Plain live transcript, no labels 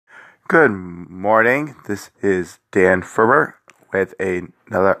Good morning. This is Dan Ferber with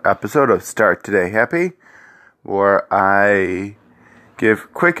another episode of Start Today Happy, where I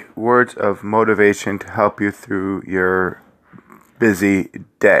give quick words of motivation to help you through your busy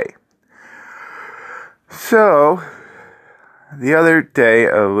day. So, the other day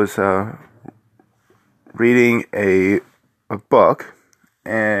I was reading a book,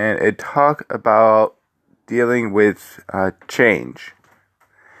 and it talked about dealing with change.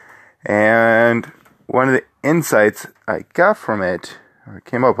 And one of the insights I got from it, or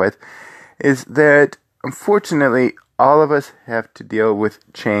came up with, is that unfortunately all of us have to deal with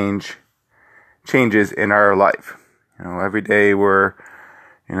changes in our life. Every day we're,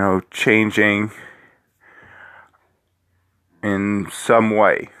 changing in some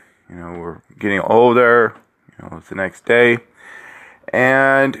way. We're getting older, it's the next day.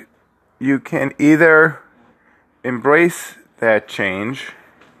 And you can either embrace that change,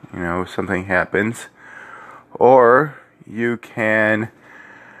 something happens, or you can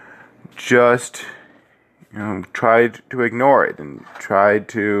just, try to ignore it and try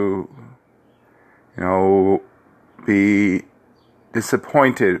to, be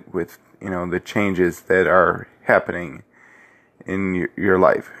disappointed with, the changes that are happening in your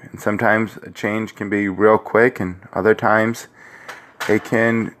life. And sometimes a change can be real quick, and other times it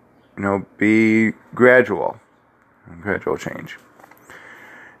can, be gradual change.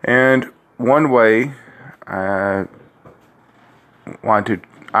 And one way I want to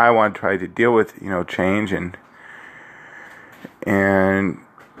try to deal with, change, and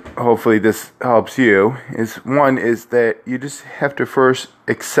hopefully this helps you, is that you just have to first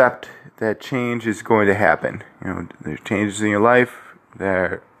accept that change is going to happen. There's changes in your life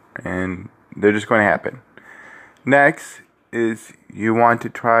and they're just going to happen. Next is you want to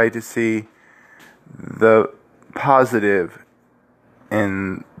try to see the positive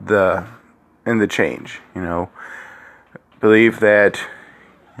in the change. Believe that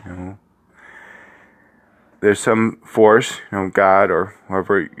there's some force, God or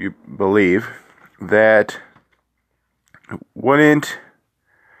whoever you believe, that wouldn't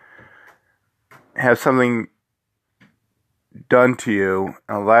have something done to you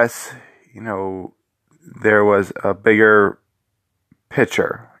unless there was a bigger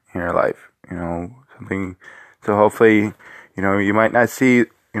picture in your life. Something. So hopefully, you might not see,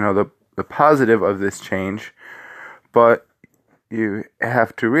 the positive of this change, but you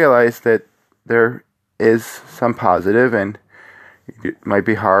have to realize that there is some positive, and it might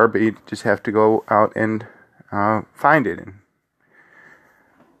be hard, but you just have to go out and find it and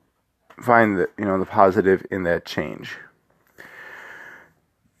find the positive in that change.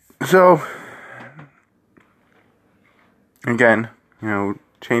 So, again,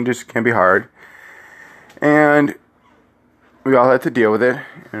 changes can be hard, and we all have to deal with it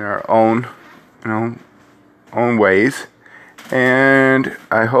in our own, own ways. And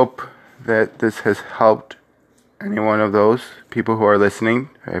I hope that this has helped any one of those people who are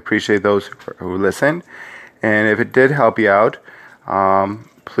listening. I appreciate those who listened. And if it did help you out,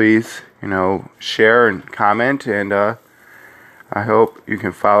 please, share and comment. And I hope you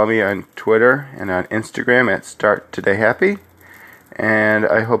can follow me on Twitter and on Instagram at Start Today Happy. And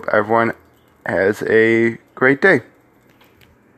I hope everyone has a great day.